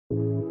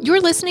You're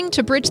listening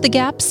to Bridge the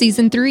Gap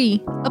Season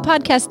 3, a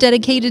podcast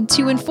dedicated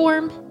to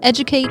inform,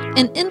 educate,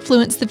 and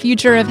influence the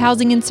future of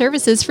housing and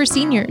services for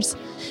seniors.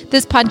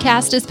 This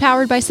podcast is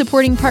powered by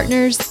supporting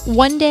partners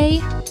One Day,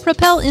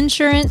 Propel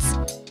Insurance,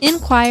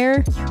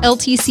 Inquire,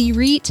 LTC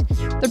REIT,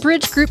 The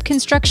Bridge Group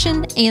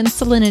Construction, and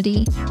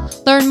Salinity.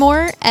 Learn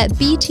more at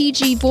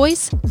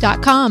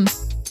btgvoice.com.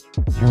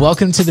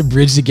 Welcome to the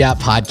Bridge the Gap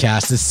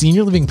podcast, the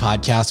senior living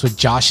podcast with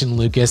Josh and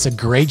Lucas. A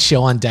great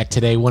show on deck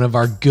today. One of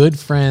our good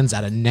friends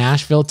out of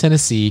Nashville,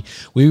 Tennessee.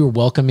 We were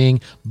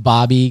welcoming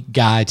Bobby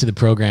Guy to the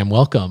program.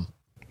 Welcome.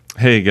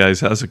 Hey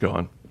guys, how's it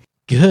going?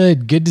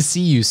 Good to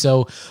see you.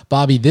 So,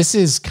 Bobby, this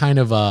is kind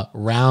of a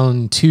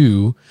round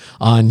 2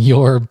 on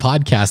your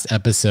podcast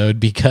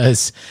episode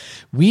because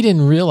we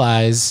didn't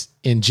realize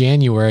in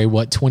January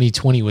what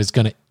 2020 was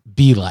going to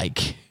be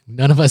like.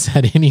 None of us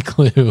had any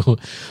clue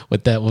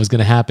what that was going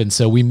to happen.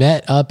 So we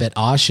met up at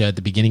ASHA at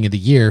the beginning of the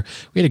year.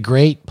 We had a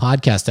great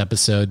podcast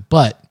episode,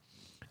 but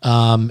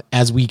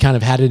as we kind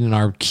of had it in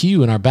our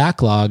queue, in our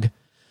backlog,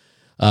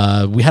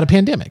 we had a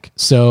pandemic.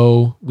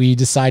 So we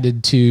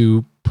decided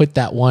to put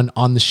that one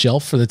on the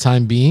shelf for the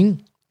time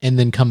being and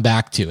then come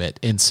back to it.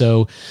 And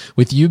so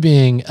with you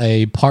being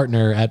a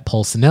partner at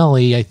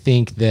Pulcinelli, I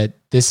think that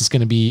this is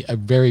going to be a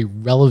very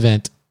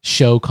relevant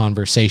show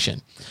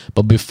conversation.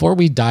 But before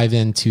we dive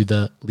into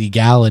the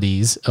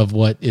legalities of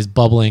what is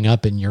bubbling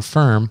up in your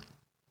firm,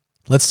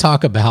 let's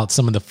talk about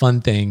some of the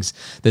fun things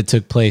that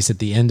took place at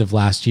the end of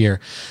last year.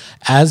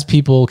 As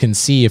people can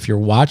see, if you're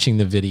watching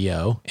the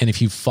video and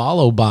if you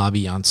follow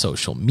Bobby on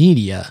social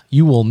media,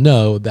 you will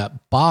know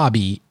that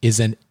Bobby is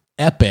an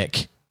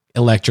epic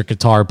electric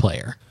guitar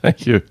player.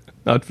 Thank you.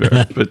 Not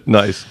fair, but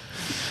nice.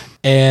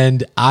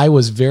 And I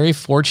was very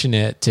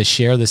fortunate to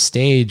share the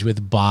stage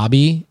with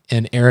Bobby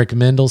and Eric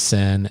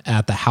Mendelson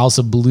at the House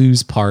of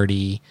Blues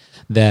party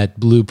that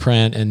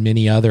Blueprint and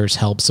many others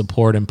helped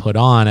support and put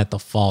on at the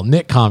Fall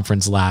Knit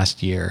Conference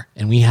last year.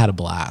 And we had a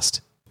blast.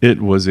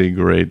 It was a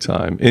great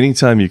time.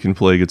 Anytime you can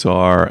play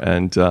guitar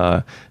and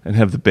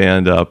have the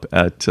band up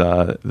at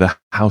the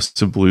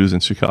House of Blues in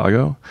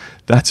Chicago,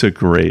 that's a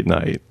great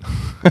night.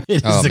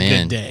 It is a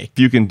good day. If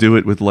you can do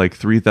it with like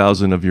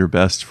 3,000 of your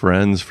best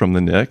friends from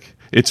the Nick,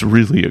 it's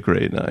really a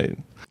great night.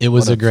 It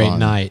was a great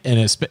night. And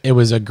it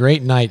was a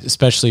great night,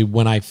 especially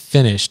when I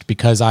finished,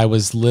 because I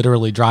was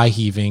literally dry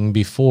heaving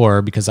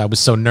before because I was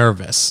so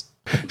nervous.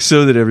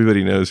 So that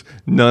everybody knows,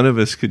 none of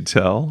us could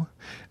tell.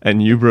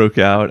 And you broke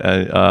out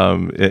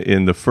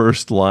in the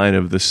first line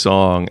of the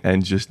song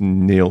and just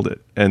nailed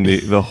it. And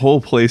the whole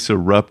place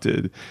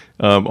erupted.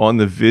 On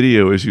the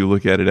video, as you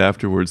look at it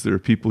afterwards, there are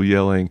people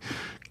yelling,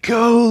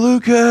 "Go,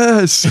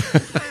 Lucas!"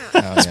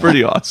 It's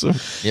pretty awesome.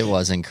 It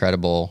was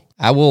incredible.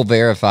 I will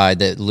verify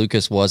that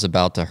Lucas was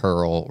about to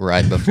hurl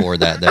right before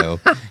that, though.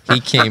 He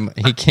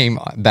came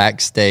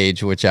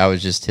backstage, which I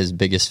was just his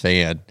biggest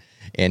fan,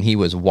 and he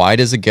was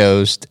white as a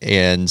ghost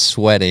and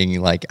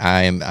sweating like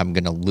I'm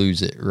going to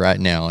lose it right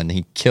now, and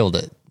he killed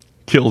it.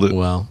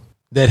 Well,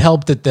 that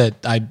helped that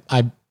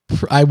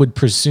I would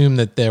presume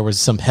that there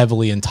was some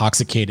heavily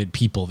intoxicated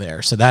people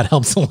there, so that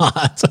helps a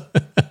lot.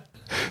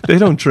 They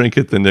don't drink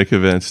at the Nick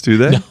events, do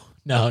they?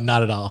 No,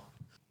 not at all.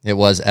 It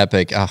was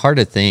epic. Hard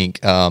to think.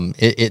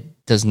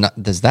 Does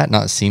that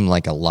not seem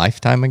like a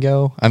lifetime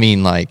ago? I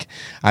mean, like,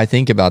 I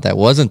think about that. It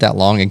wasn't that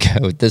long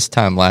ago, this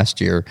time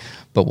last year,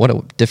 but what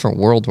a different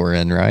world we're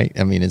in, right?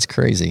 I mean, it's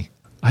crazy.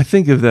 I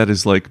think of that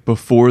as like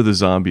before the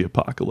zombie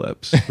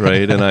apocalypse,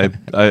 right? And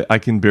I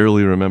can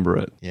barely remember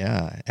it.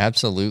 Yeah,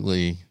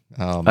 absolutely.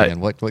 Oh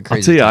man, what crazy!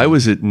 I'll tell you, time. I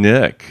was at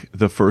Nick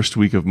the first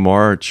week of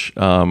March,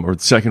 or the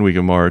second week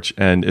of March,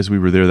 and as we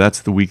were there,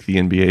 that's the week the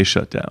NBA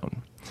shut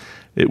down.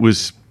 It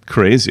was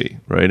crazy,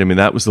 right? I mean,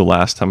 that was the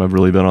last time I've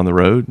really been on the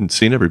road and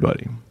seen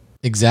everybody.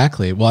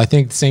 Exactly. Well, I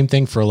think the same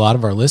thing for a lot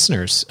of our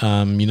listeners.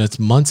 It's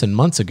months and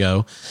months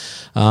ago,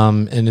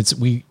 and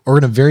we're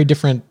in a very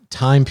different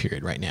time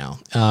period right now.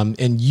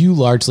 And you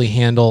largely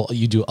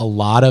you do a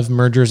lot of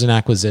mergers and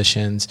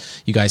acquisitions.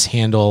 You guys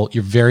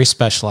you're very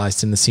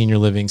specialized in the senior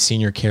living,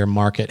 senior care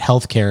market,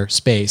 healthcare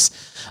space.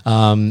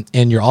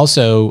 And you're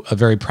also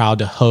very proud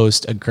to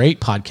host a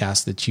great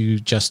podcast that you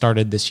just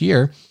started this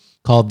year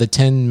called the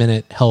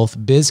 10-Minute Health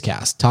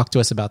Bizcast. Talk to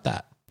us about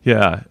that.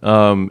 Yeah,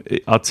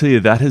 I'll tell you,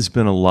 that has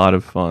been a lot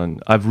of fun.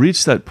 I've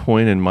reached that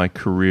point in my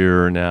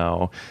career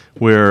now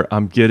where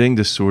I'm getting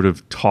to sort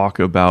of talk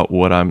about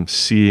what I'm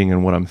seeing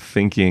and what I'm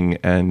thinking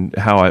and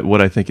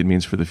what I think it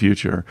means for the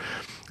future.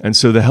 And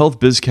so the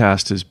Health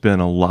Bizcast has been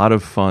a lot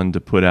of fun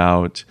to put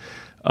out.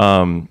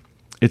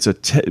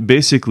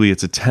 Basically,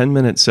 it's a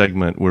 10-minute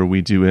segment where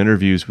we do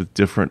interviews with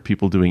different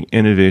people doing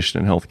innovation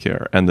in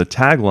healthcare. And the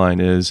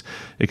tagline is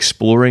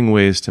exploring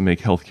ways to make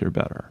healthcare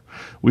better.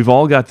 We've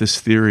all got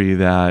this theory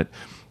that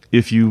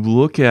if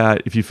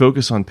you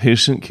focus on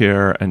patient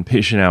care and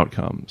patient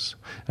outcomes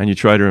and you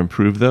try to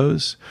improve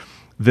those,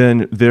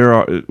 then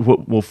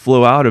what will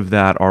flow out of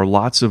that are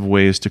lots of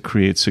ways to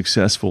create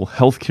successful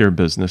healthcare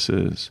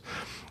businesses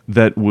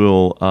that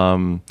will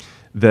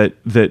that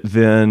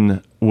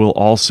then will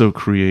also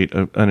create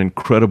an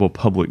incredible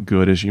public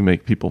good as you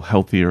make people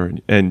healthier.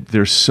 And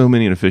there's so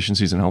many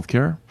inefficiencies in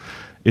healthcare.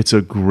 It's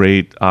a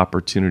great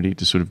opportunity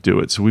to sort of do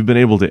it. So we've been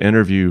able to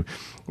interview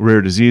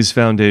rare disease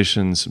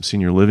foundations, some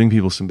senior living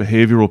people, some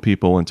behavioral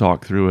people, and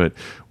talk through it.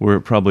 We're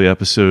at probably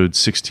episode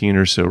 16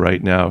 or so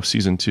right now,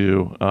 season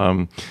 2,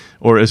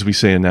 or as we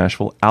say in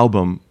Nashville,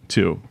 album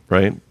 2,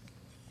 right?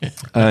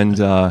 And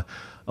a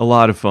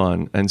lot of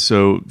fun. And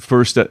so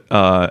first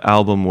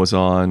album was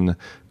on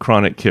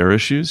chronic care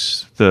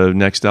issues. The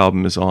next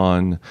album is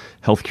on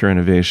healthcare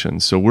innovation.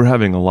 So we're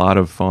having a lot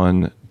of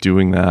fun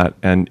doing that.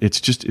 And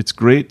it's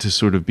great to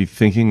sort of be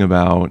thinking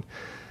about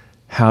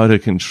how to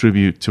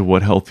contribute to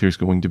what healthcare is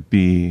going to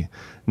be,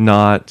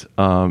 not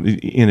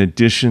in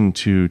addition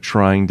to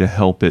trying to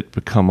help it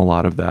become a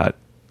lot of that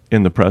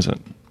in the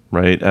present,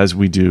 right? As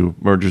we do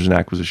mergers and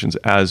acquisitions,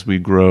 as we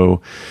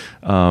grow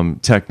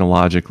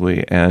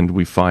technologically and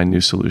we find new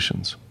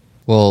solutions.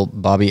 Well,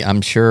 Bobby,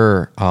 I'm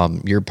sure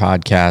your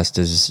podcast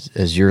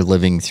as you're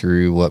living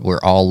through what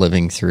we're all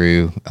living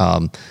through.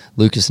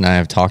 Lucas and I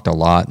have talked a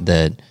lot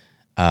that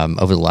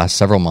over the last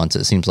several months,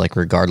 it seems like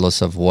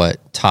regardless of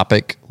what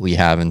topic we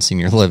have in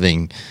senior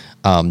living,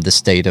 the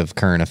state of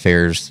current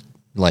affairs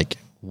like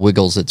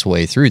wiggles its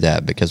way through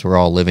that because we're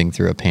all living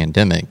through a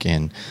pandemic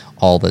and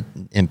all the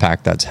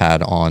impact that's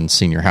had on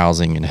senior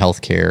housing and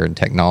healthcare and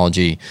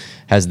technology.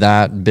 Has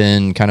that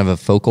been kind of a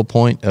focal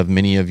point of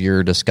many of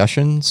your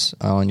discussions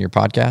on your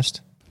podcast?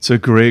 It's a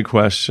great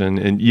question.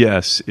 And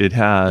yes, it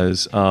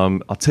has. I'll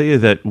tell you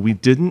that we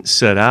didn't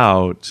set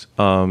out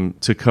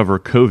to cover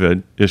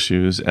COVID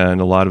issues and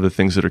a lot of the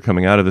things that are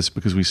coming out of this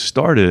because we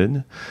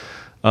started,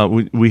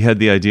 we had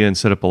the idea and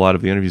set up a lot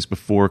of the interviews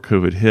before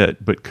COVID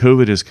hit, but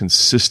COVID has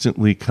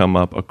consistently come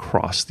up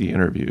across the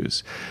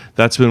interviews.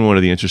 That's been one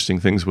of the interesting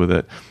things with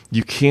it.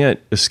 You can't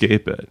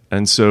escape it.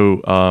 And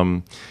so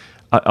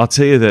I'll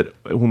tell you that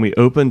when we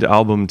opened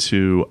album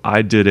 2,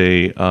 I did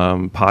a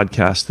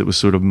podcast that was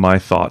sort of my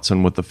thoughts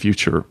on what the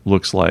future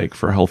looks like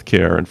for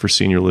healthcare and for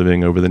senior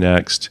living over the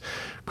next,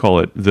 call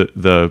it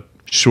the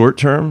short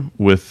term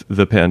with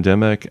the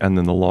pandemic and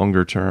then the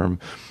longer term.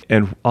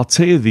 And I'll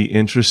tell you the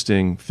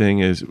interesting thing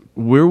is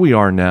where we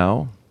are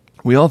now,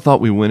 we all thought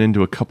we went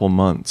into a couple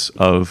months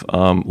of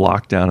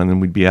lockdown and then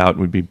we'd be out and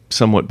we'd be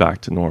somewhat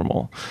back to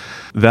normal.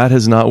 That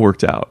has not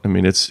worked out. I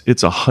mean, it's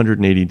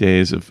 180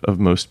 days of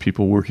most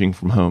people working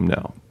from home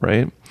now,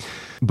 right?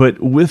 But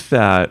with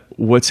that,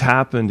 what's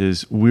happened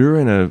is we're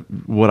in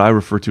what I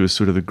refer to as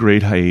sort of the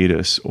great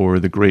hiatus or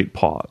the great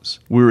pause.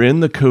 We're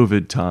in the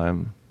COVID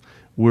time.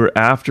 We're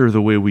after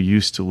the way we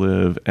used to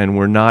live, and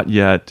we're not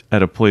yet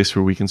at a place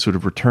where we can sort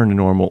of return to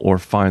normal or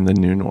find the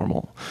new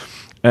normal.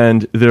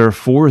 And there are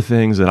 4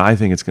 things that I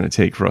think it's going to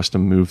take for us to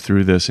move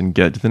through this and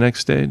get to the next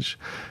stage.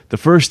 The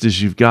first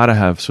is you've got to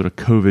have sort of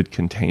COVID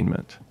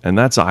containment. And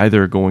that's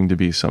either going to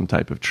be some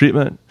type of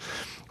treatment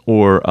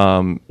or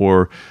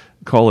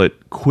call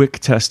it quick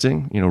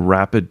testing,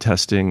 rapid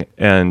testing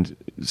and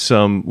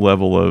some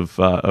level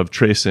of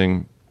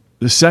tracing.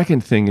 The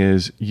second thing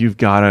is you've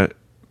got to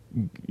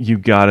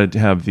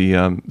have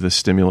the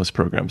stimulus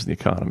programs in the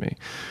economy.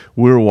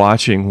 We're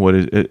watching what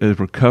is a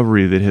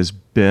recovery that has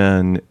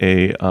been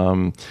a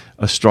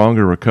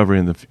stronger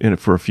recovery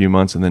for a few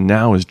months, and then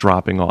now is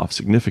dropping off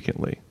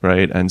significantly,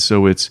 right? And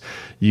so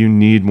you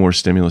need more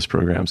stimulus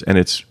programs,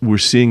 and we're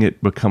seeing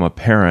it become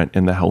apparent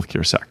in the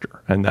healthcare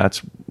sector, and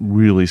that's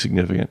really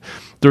significant.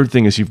 Third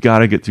thing is you've got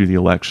to get through the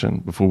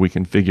election before we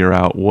can figure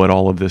out what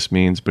all of this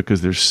means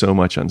because there's so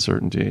much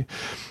uncertainty.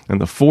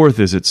 And the fourth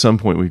is at some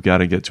point we've got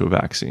to get to a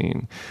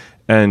vaccine.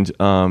 And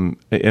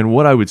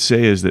what I would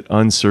say is that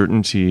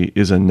uncertainty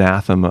is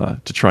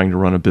anathema to trying to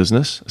run a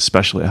business,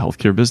 especially a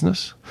healthcare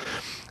business.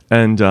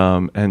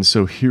 And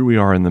so here we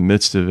are in the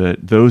midst of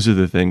it. Those are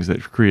the things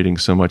that are creating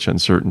so much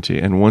uncertainty.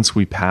 And once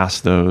we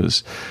pass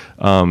those,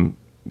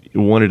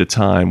 one at a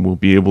time, we'll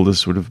be able to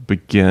sort of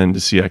begin to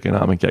see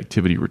economic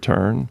activity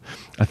return.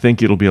 I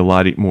think it'll be a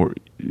lot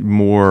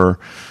more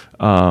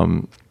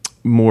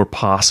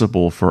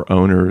possible for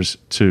owners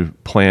to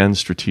plan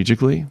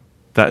strategically.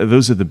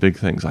 Those are the big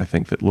things I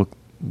think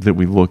that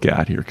we look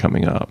at here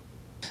coming up.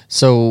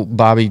 So,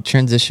 Bobby,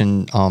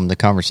 transition the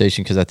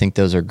conversation because I think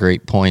those are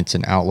great points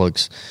and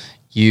outlooks.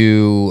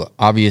 You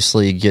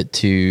obviously get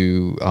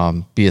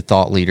to be a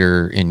thought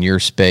leader in your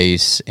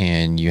space,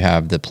 and you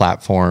have the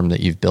platform that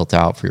you've built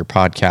out for your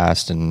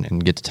podcast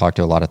and get to talk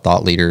to a lot of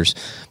thought leaders.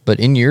 But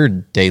in your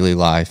daily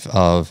life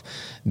of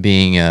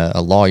being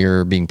a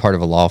lawyer, being part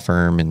of a law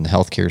firm in the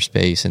healthcare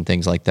space and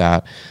things like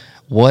that,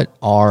 what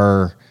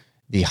are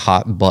the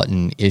hot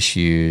button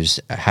issues?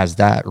 Has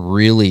that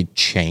really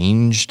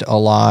changed a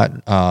lot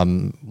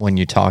when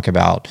you talk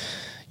about,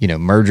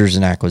 mergers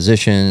and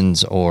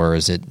acquisitions, or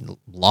is it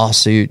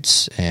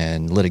lawsuits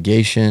and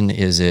litigation?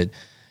 Is it,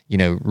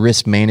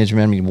 risk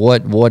management? I mean,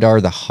 what are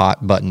the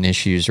hot button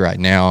issues right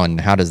now, and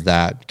how does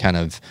that kind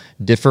of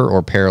differ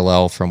or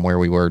parallel from where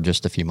we were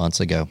just a few months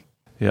ago?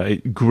 Yeah,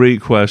 great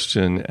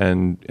question,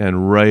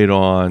 and right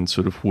on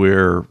sort of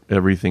where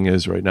everything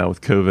is right now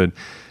with COVID.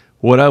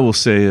 What I will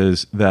say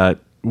is that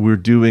we're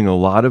doing a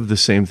lot of the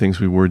same things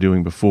we were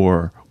doing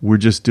before. We're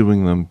just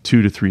doing them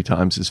 2 to 3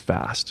 times as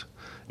fast.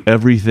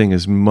 Everything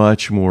is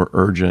much more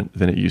urgent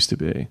than it used to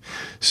be.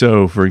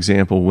 So, for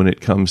example, when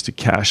it comes to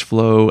cash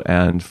flow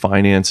and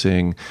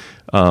financing,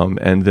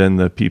 and then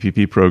the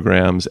PPP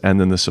programs, and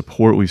then the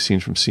support we've seen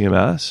from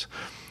CMS,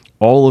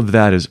 all of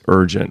that is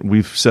urgent.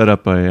 We've set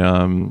up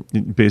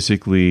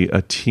basically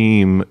a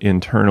team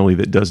internally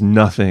that does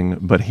nothing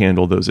but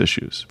handle those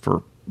issues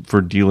for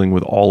dealing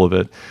with all of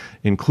it,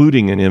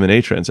 including in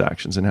M&A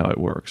transactions and how it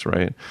works,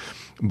 right?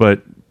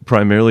 But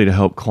primarily to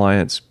help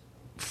clients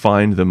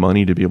find the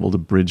money to be able to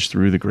bridge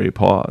through the great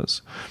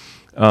pause.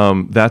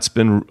 That's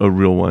been a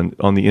real one.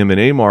 On the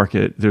M&A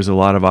market, there's a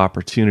lot of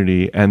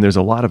opportunity and there's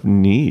a lot of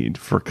need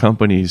for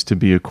companies to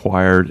be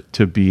acquired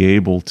to be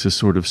able to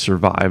sort of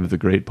survive the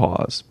great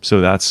pause.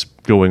 So that's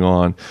going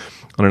on.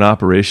 On an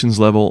operations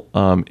level,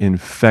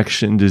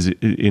 infection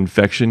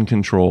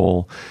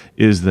control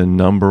is the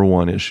number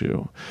one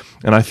issue.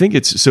 And I think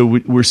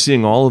we're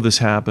seeing all of this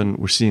happen.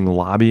 We're seeing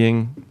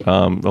lobbying,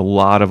 a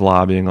lot of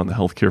lobbying on the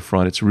healthcare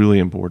front. It's really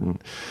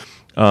important.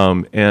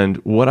 And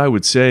what I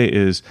would say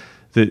is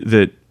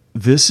that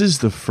this is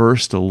the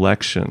first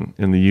election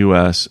in the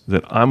U.S.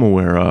 that I'm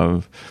aware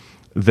of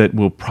that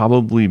will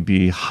probably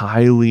be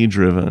highly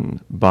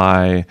driven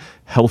by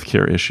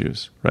healthcare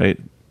issues, right?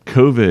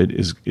 COVID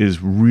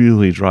is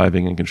really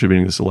driving and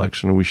contributing to this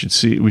election, and we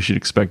should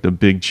expect a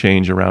big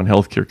change around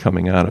healthcare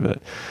coming out of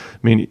it. I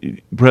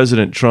mean,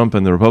 President Trump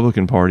and the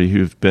Republican Party,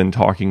 who've been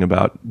talking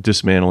about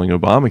dismantling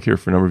Obamacare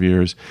for a number of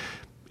years,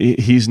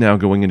 he's now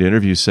going into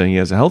interviews saying he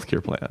has a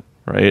healthcare plan,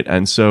 right?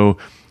 And so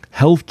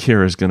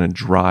healthcare is going to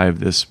drive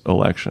this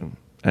election,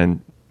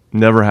 and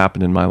never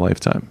happened in my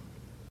lifetime.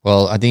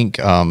 Well, I think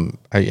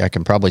I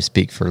can probably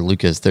speak for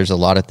Lucas. There's a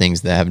lot of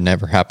things that have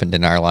never happened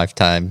in our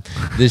lifetime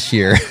this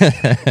year.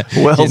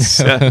 Well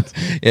said.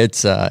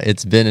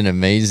 It's been an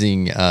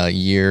amazing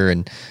year,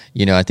 and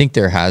I think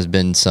there has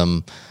been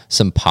some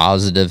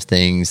positive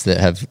things that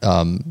have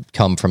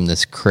come from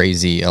this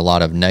crazy, a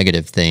lot of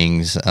negative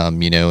things,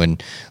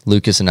 and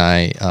Lucas and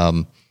I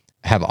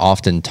have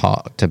often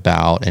talked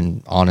about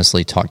and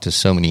honestly talked to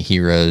so many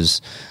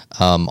heroes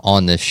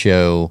on this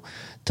show,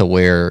 to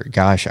where,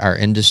 gosh, our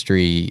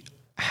industry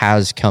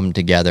has come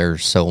together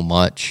so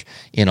much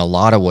in a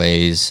lot of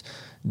ways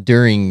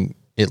during,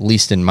 at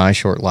least in my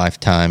short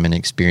lifetime and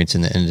experience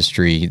in the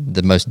industry,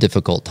 the most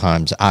difficult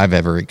times I've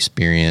ever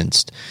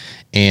experienced.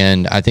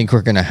 And I think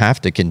we're going to have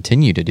to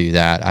continue to do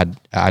that.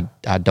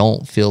 I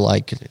don't feel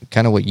like,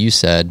 kind of what you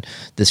said,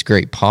 this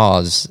great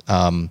pause,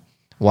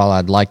 while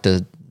I'd like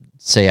to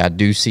say I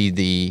do see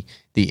the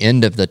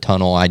end of the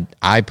tunnel,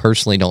 I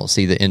personally don't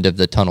see the end of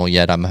the tunnel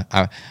yet.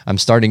 I'm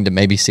starting to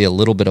maybe see a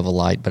little bit of a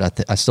light,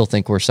 but I still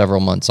think we're several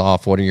months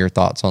off. What are your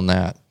thoughts on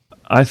that?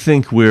 I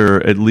think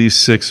we're at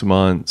least 6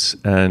 months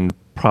and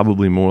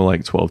probably more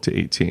like 12 to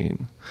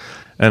 18.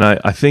 And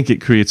I think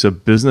it creates a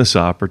business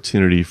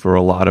opportunity for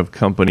a lot of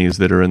companies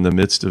that are in the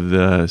midst of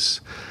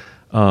this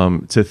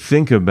to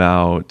think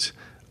about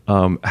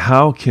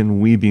how can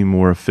we be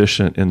more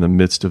efficient in the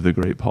midst of the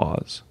great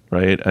pause.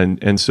 Right.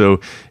 And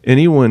so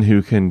anyone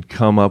who can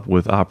come up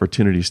with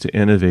opportunities to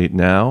innovate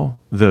now,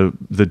 the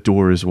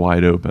door is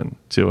wide open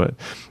to it.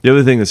 The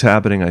other thing that's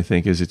happening, I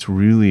think, is it's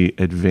really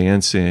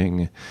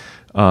advancing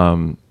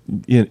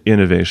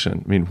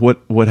innovation. I mean,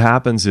 what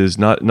happens is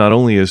not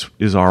only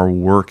is our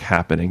work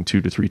happening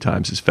 2 to 3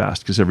 times as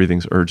fast because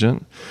everything's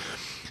urgent,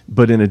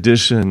 but in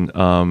addition,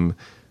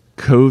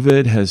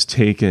 COVID has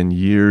taken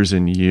years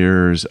and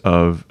years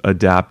of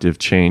adaptive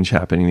change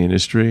happening in the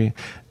industry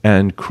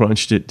and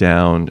crunched it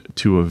down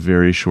to a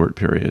very short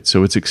period.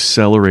 So it's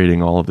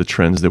accelerating all of the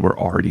trends that were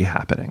already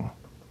happening.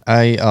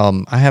 I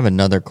have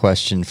another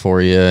question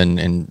for you,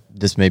 and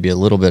this may be a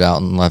little bit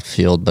out in left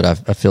field, but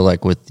I feel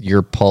like with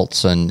your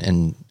pulse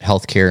and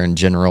healthcare in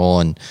general,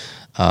 and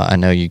I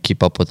know you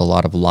keep up with a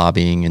lot of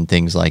lobbying and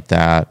things like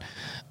that.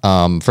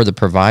 For the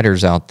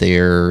providers out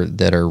there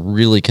that are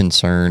really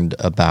concerned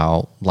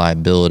about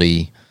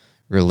liability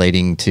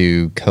relating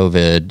to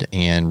COVID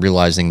and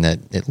realizing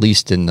that at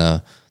least in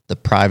the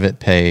private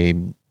pay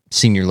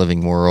senior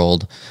living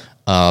world,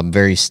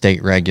 very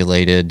state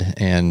regulated,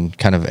 and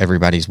kind of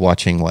everybody's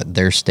watching what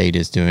their state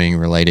is doing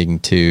relating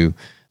to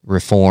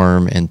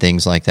reform and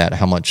things like that,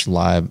 how much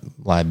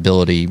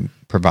liability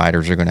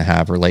providers are going to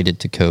have related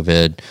to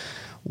COVID.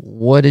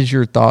 What is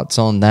your thoughts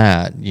on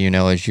that?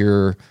 As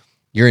you're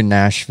in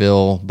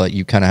Nashville, but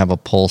you kind of have a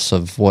pulse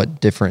of what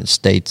different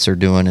states are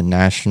doing and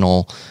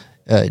national.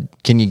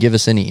 Can you give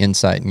us any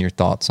insight in your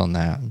thoughts on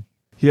that?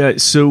 Yeah,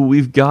 so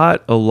we've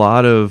got a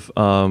lot of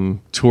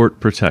tort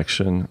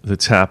protection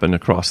that's happened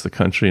across the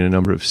country in a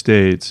number of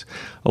states.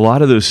 A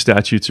lot of those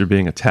statutes are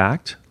being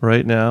attacked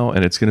right now,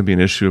 and it's going to be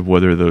an issue of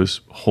whether those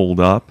hold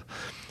up.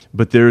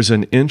 But there's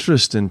an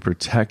interest in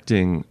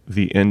protecting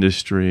the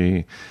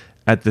industry.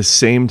 At the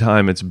same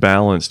time, it's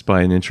balanced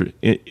by an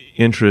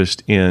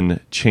interest in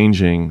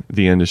changing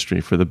the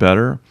industry for the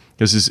better.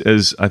 Because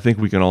as I think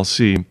we can all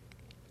see,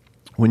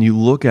 when you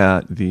look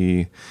at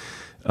the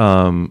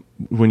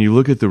when you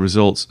look at the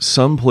results,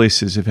 some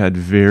places have had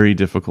very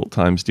difficult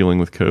times dealing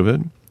with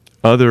COVID.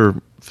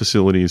 Other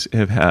facilities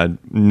have had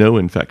no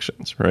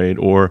infections, right?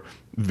 Or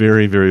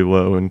very, very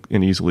low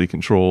and easily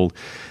controlled.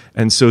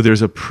 And so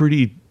there's a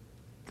pretty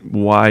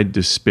wide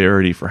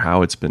disparity for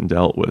how it's been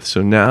dealt with.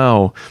 So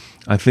now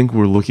I think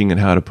we're looking at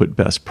how to put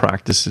best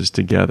practices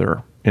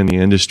together in the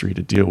industry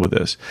to deal with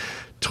this.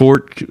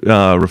 Tort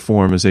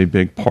reform is a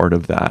big part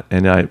of that,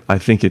 and I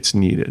think it's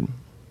needed.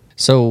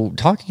 So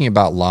talking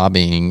about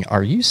lobbying,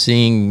 are you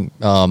seeing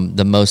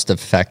the most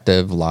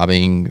effective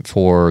lobbying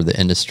for the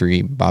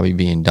industry, Bobby,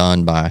 being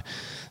done by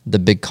the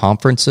big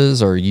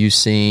conferences? Or are you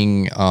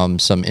seeing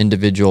some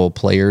individual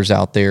players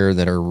out there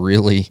that are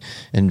really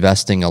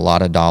investing a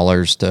lot of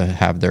dollars to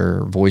have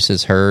their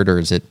voices heard? Or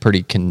is it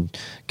pretty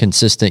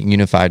consistent,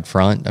 unified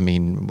front? I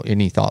mean,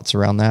 any thoughts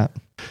around that?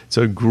 It's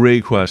a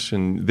great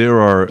question.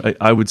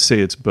 I would say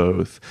it's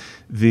both.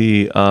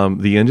 The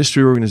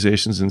industry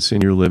organizations in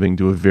senior living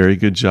do a very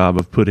good job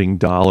of putting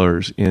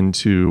dollars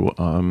into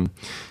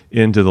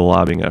the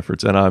lobbying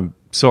efforts. And I'm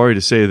sorry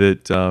to say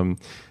that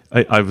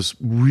I was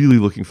really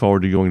looking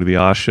forward to going to the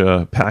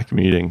ASHA PAC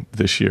meeting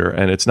this year,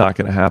 and it's not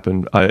going to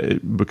happen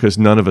because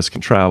none of us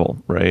can travel,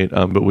 right?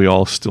 But we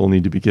all still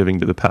need to be giving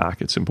to the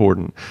PAC. It's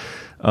important.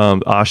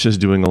 ASHA is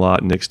doing a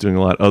lot. NIC's doing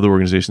a lot. Other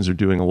organizations are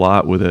doing a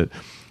lot with it.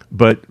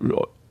 But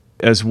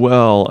as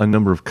well, a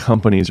number of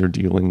companies are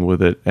dealing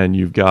with it, and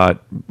you've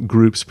got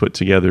groups put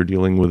together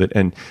dealing with it.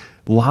 And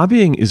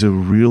lobbying is a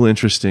real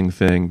interesting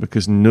thing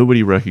because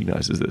nobody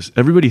recognizes this.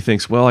 Everybody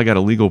thinks, well, I got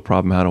a legal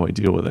problem. How do I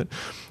deal with it?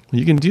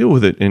 You can deal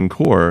with it in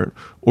court,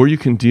 or you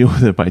can deal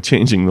with it by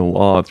changing the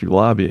law through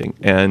lobbying.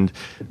 And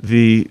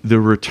the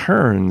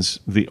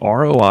returns, the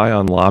ROI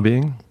on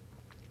lobbying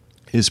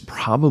is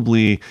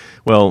probably,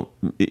 well,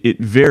 it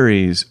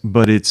varies,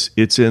 but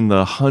it's in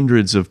the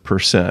hundreds of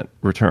 %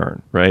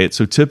 return, right?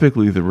 So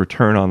typically the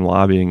return on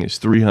lobbying is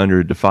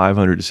 300 to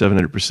 500 to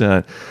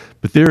 700%,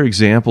 but there are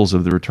examples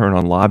of the return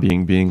on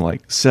lobbying being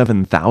like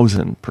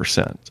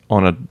 7,000%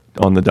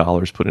 on the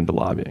dollars put into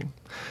lobbying.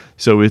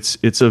 So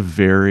it's a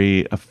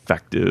very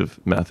effective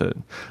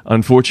method.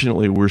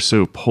 Unfortunately, we're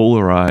so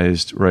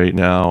polarized right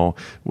now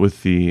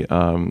with the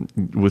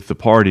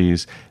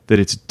parties that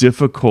it's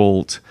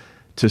difficult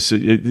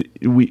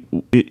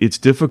it's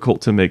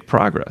difficult to make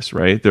progress,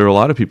 right? There are a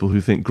lot of people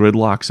who think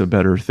gridlock's a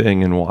better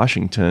thing in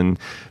Washington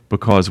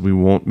because we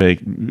won't make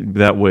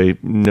that way.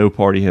 No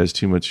party has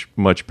too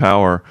much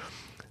power.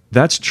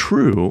 That's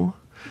true,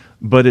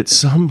 but at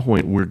some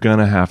point we're going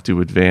to have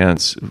to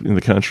advance in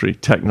the country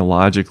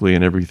technologically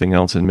and everything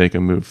else and make a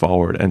move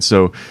forward. And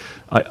so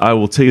I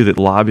will tell you that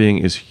lobbying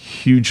is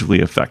hugely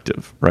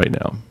effective right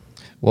now.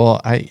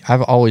 Well,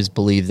 I've always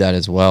believed that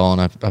as well,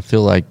 and I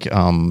feel like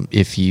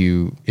if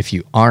you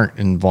aren't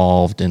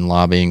involved in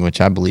lobbying,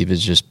 which I believe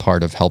is just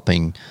part of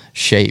helping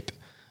shape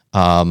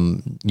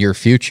your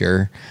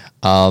future,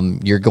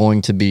 you're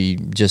going to be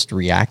just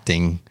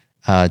reacting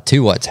to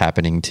what's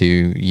happening to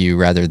you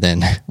rather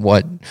than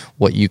what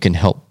you can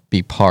help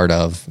be part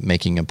of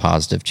making a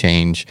positive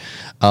change.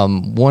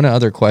 One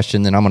other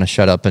question, then I'm going to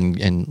shut up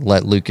and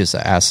let Lucas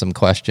ask some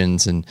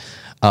questions.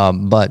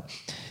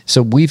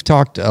 So we've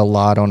talked a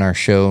lot on our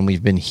show, and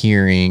we've been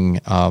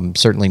hearing,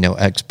 certainly no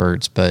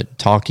experts, but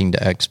talking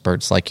to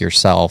experts like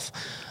yourself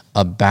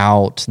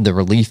about the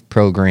relief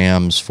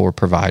programs for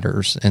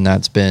providers. And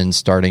that's been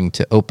starting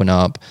to open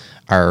up.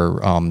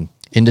 Our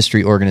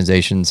industry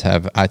organizations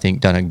have, I think,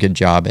 done a good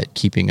job at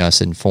keeping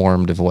us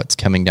informed of what's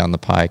coming down the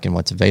pike and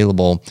what's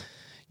available.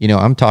 You know,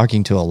 I'm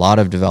talking to a lot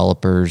of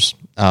developers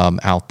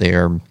out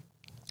there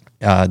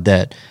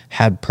that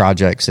had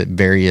projects at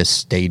various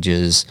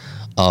stages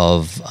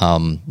of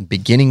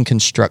beginning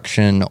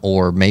construction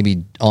or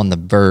maybe on the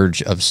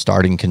verge of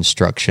starting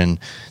construction,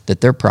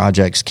 that their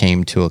projects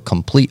came to a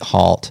complete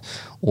halt,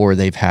 or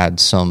they've had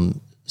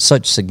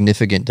such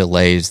significant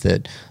delays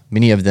that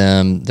many of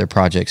them, their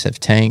projects have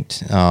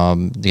tanked,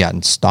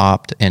 gotten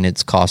stopped, and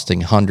it's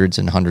costing hundreds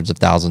and hundreds of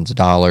thousands of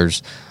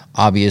dollars.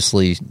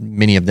 Obviously,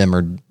 many of them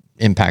are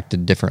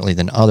impacted differently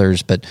than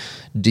others, but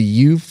do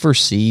you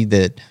foresee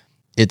that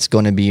it's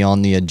going to be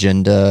on the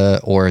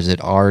agenda, or is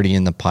it already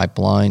in the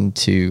pipeline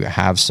to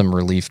have some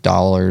relief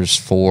dollars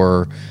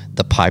for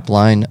the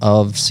pipeline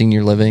of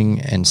senior living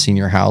and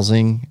senior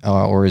housing,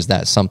 or is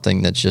that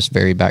something that's just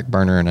very back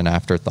burner and an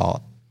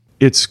afterthought?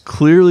 It's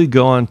clearly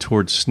gone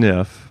towards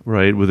SNF,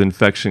 right, with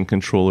infection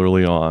control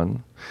early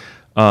on.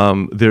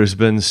 There's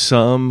been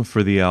some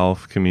for the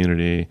ALF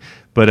community,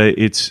 but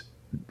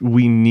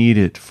we need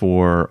it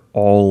for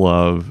all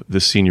of the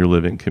senior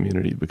living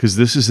community because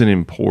this is an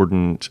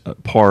important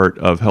part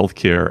of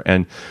healthcare.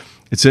 And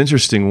it's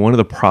interesting, one of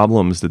the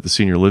problems that the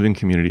senior living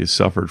community has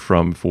suffered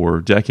from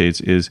for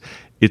decades is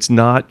it's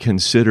not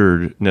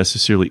considered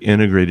necessarily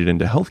integrated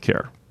into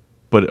healthcare,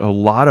 but a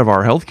lot of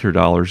our healthcare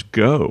dollars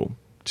go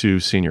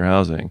to senior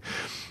housing.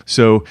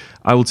 So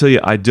I will tell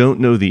you, I don't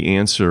know the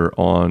answer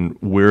on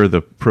where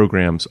the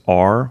programs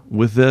are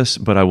with this,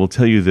 but I will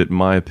tell you that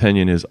my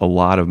opinion is a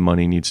lot of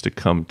money needs to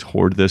come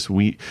toward this.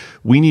 We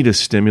need a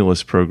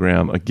stimulus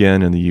program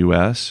again in the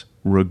U.S.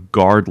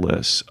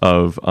 regardless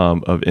of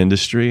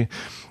industry.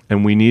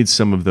 And we need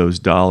some of those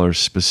dollars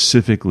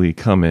specifically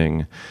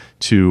coming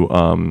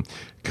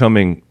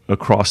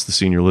across the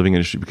senior living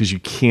industry, because you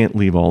can't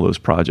leave all those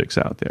projects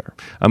out there.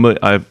 I'm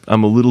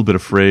a little bit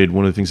afraid.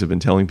 One of the things I've been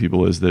telling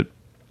people is that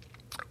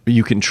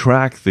you can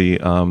track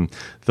the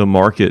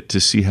market to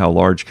see how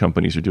large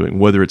companies are doing,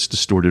 whether it's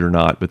distorted or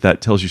not, but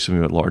that tells you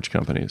something about large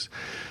companies.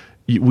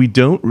 We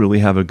don't really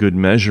have a good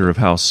measure of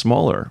how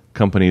smaller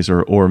companies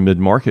or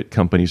mid-market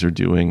companies are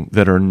doing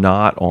that are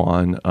not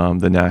on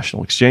the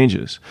national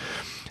exchanges.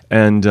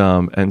 And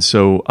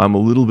so I'm a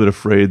little bit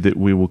afraid that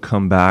we will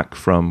come back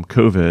from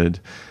COVID,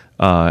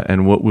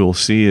 and what we'll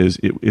see is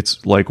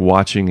it's like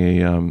watching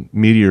a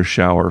meteor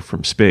shower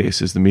from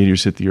space. As the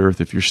meteors hit the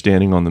Earth, if you're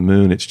standing on the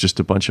moon, it's just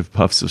a bunch of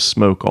puffs of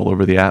smoke all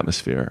over the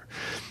atmosphere.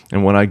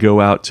 And when I go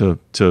out to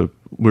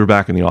we're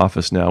back in the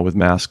office now with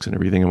masks and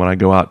everything, and when I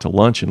go out to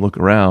lunch and look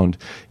around,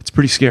 it's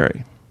pretty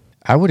scary.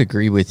 I would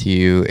agree with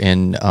you,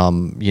 and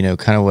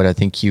kind of what I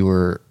think you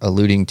were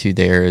alluding to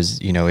there is,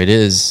 it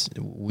is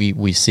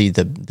we see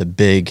the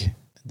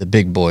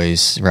big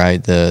boys,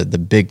 right?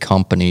 The big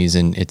companies,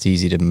 and it's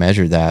easy to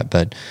measure that,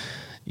 but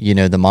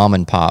the mom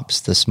and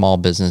pops, the small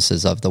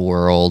businesses of the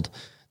world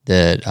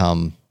that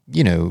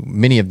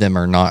many of them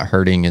are not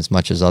hurting as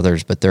much as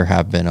others, but there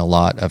have been a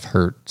lot of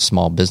hurt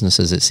small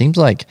businesses. It seems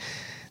like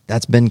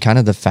that's been kind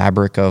of the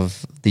fabric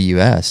of the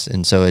U.S.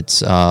 And so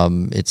it's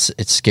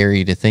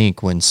scary to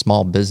think when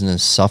small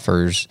business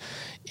suffers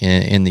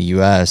in the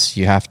U.S.,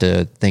 you have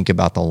to think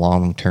about the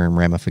long-term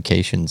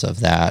ramifications of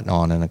that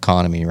on an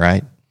economy,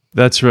 right?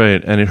 That's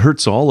right. And it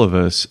hurts all of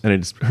us, and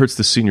it hurts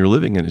the senior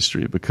living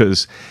industry,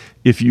 because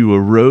if you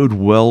erode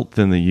wealth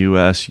in the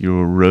U.S., you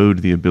erode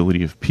the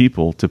ability of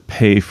people to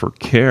pay for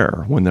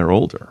care when they're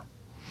older.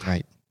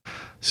 Right.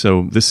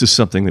 So this is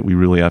something that we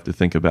really have to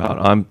think about.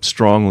 I'm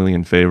strongly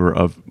in favor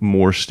of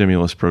more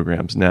stimulus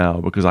programs now,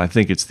 because I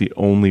think it's the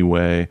only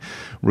way,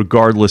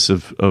 regardless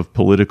of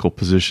political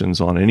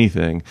positions on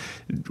anything,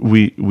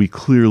 we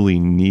clearly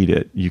need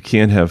it. You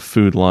can't have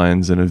food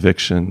lines and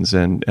evictions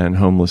and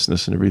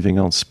homelessness and everything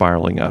else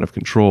spiraling out of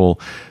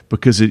control,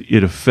 because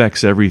it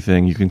affects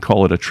everything. You can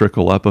call it a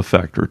trickle-up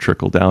effect or a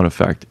trickle-down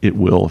effect. It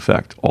will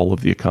affect all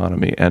of the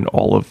economy and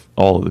all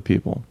of the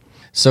people.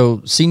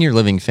 So, senior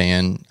living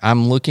fan,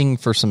 I'm looking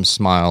for some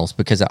smiles,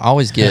 because I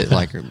always get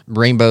like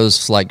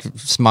rainbows, like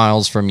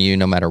smiles from you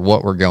no matter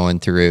what we're going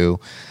through.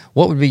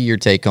 What would be your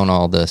take on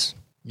all this?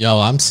 Yo,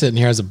 I'm sitting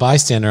here as a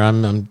bystander.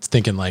 I'm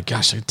thinking like,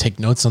 gosh, I could take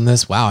notes on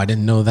this. Wow, I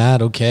didn't know that.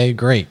 Okay,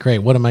 great.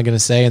 What am I going to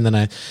say? And then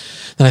I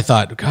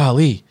thought,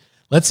 golly,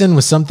 let's end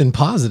with something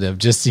positive.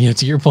 Just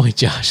to your point,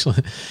 Josh,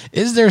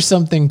 is there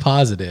something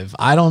positive?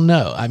 I don't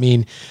know. I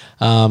mean,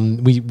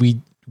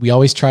 we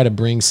always try to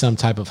bring some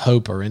type of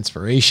hope or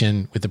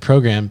inspiration with the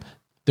program.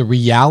 The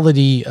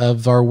reality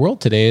of our world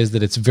today is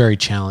that it's very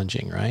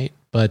challenging, right?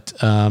 But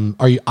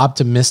are you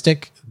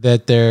optimistic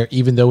that there,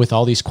 even though with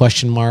all these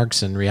question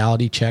marks and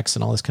reality checks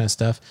and all this kind of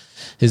stuff,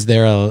 is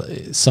there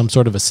some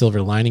sort of a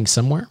silver lining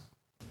somewhere?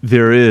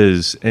 There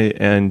is,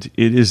 and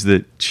it is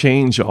that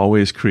change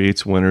always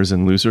creates winners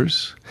and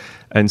losers.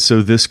 And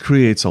so this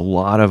creates a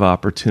lot of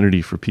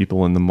opportunity for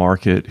people in the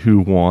market who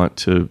want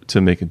to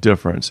make a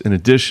difference. In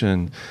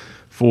addition,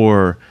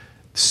 for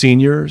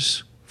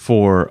seniors,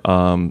 for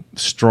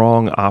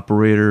strong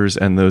operators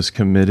and those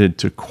committed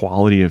to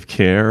quality of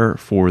care,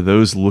 for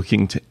those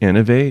looking to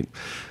innovate,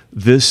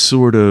 this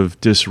sort of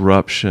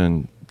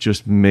disruption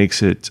just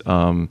makes it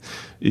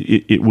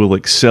will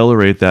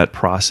accelerate that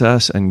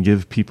process and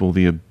give people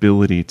the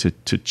ability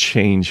to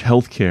change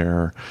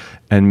healthcare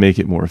and make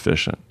it more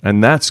efficient.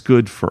 And that's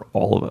good for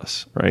all of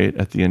us, right,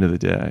 at the end of the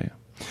day.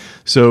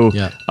 So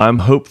yeah. I'm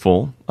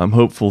hopeful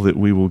that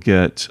we will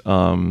get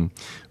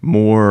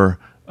more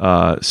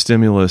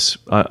stimulus.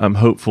 I'm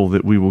hopeful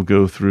that we will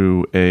go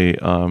through a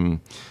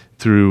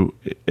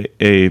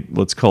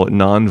let's call it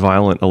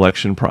nonviolent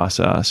election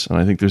process, and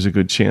I think there's a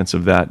good chance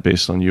of that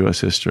based on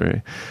U.S.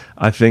 history.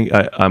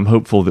 I'm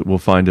hopeful that we'll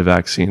find a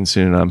vaccine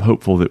soon, and I'm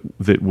hopeful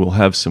that we'll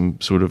have some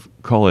sort of,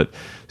 call it,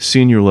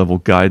 senior level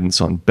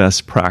guidance on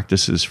best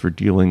practices for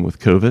dealing with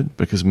COVID,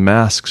 because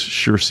masks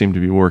sure seem to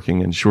be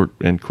working,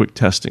 and quick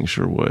testing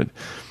sure would.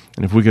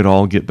 And if we could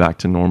all get back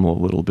to normal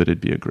a little bit,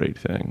 it'd be a great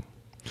thing.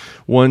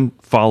 One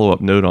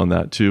follow-up note on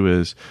that too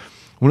is,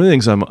 one of the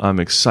things I'm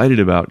excited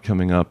about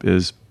coming up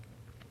is,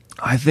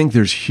 I think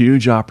there's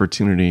huge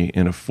opportunity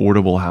in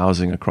affordable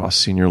housing across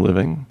senior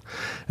living.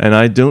 And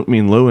I don't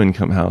mean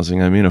low-income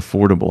housing, I mean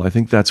affordable. I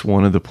think that's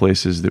one of the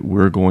places that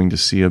we're going to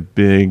see a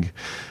big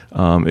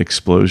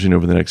explosion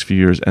over the next few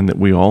years, and that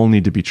we all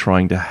need to be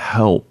trying to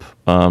help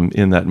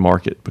in that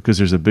market, because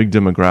there's a big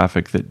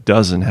demographic that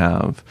doesn't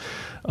have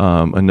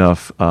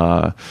enough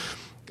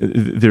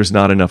there's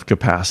not enough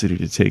capacity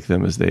to take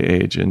them as they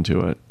age into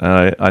it.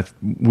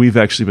 We've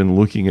actually been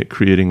looking at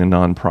creating a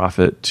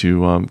nonprofit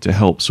to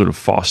help sort of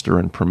foster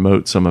and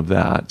promote some of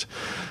that,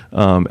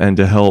 and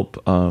to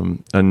help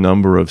a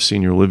number of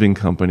senior living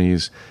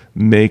companies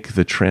make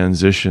the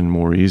transition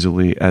more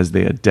easily as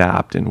they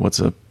adapt in what's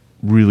a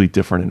really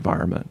different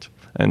environment.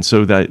 And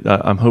so that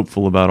I'm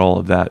hopeful about all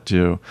of that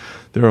too.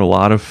 There are a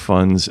lot of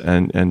funds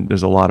and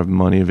there's a lot of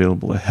money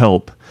available to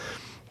help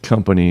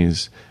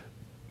companies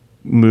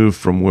move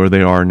from where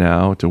they are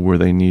now to where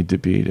they need to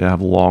be to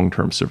have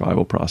long-term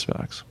survival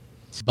prospects.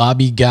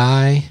 Bobby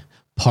Guy,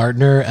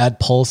 partner at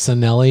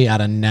Polsinelli out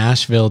of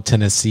Nashville,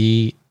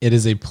 Tennessee. It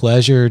is a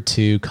pleasure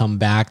to come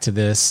back to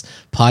this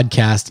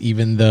podcast,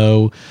 even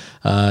though,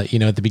 at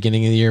the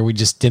beginning of the year, we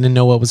just didn't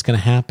know what was going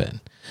to happen.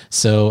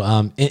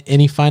 So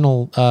any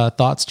final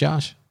thoughts,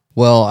 Josh?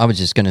 Well, I was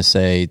just going to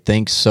say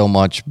thanks so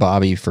much,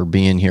 Bobby, for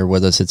being here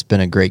with us. It's been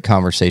a great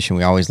conversation.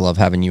 We always love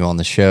having you on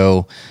the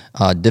show.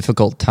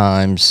 Difficult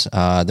times,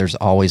 there's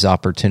always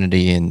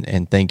opportunity,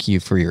 and thank you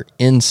for your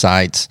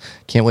insights.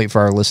 Can't wait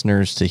for our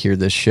listeners to hear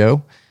this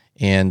show,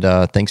 and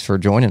thanks for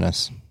joining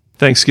us.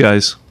 Thanks,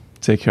 guys.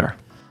 Take care.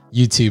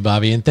 You too,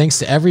 Bobby, and thanks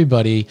to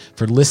everybody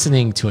for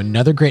listening to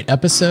another great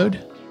episode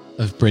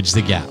of Bridge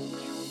the Gap.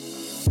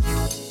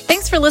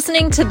 Thanks for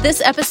listening to this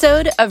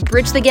episode of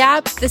Bridge the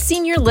Gap, the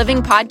Senior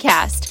Living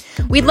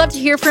Podcast. We'd love to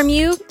hear from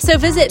you, so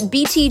visit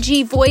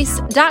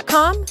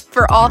btgvoice.com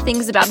for all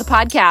things about the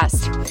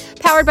podcast.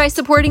 Powered by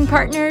supporting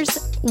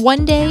partners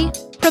One Day,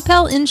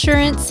 Propel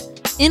Insurance,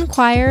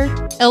 Inquire,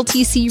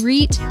 LTC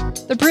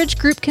REIT, The Bridge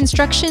Group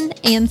Construction,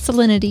 and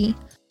Salinity.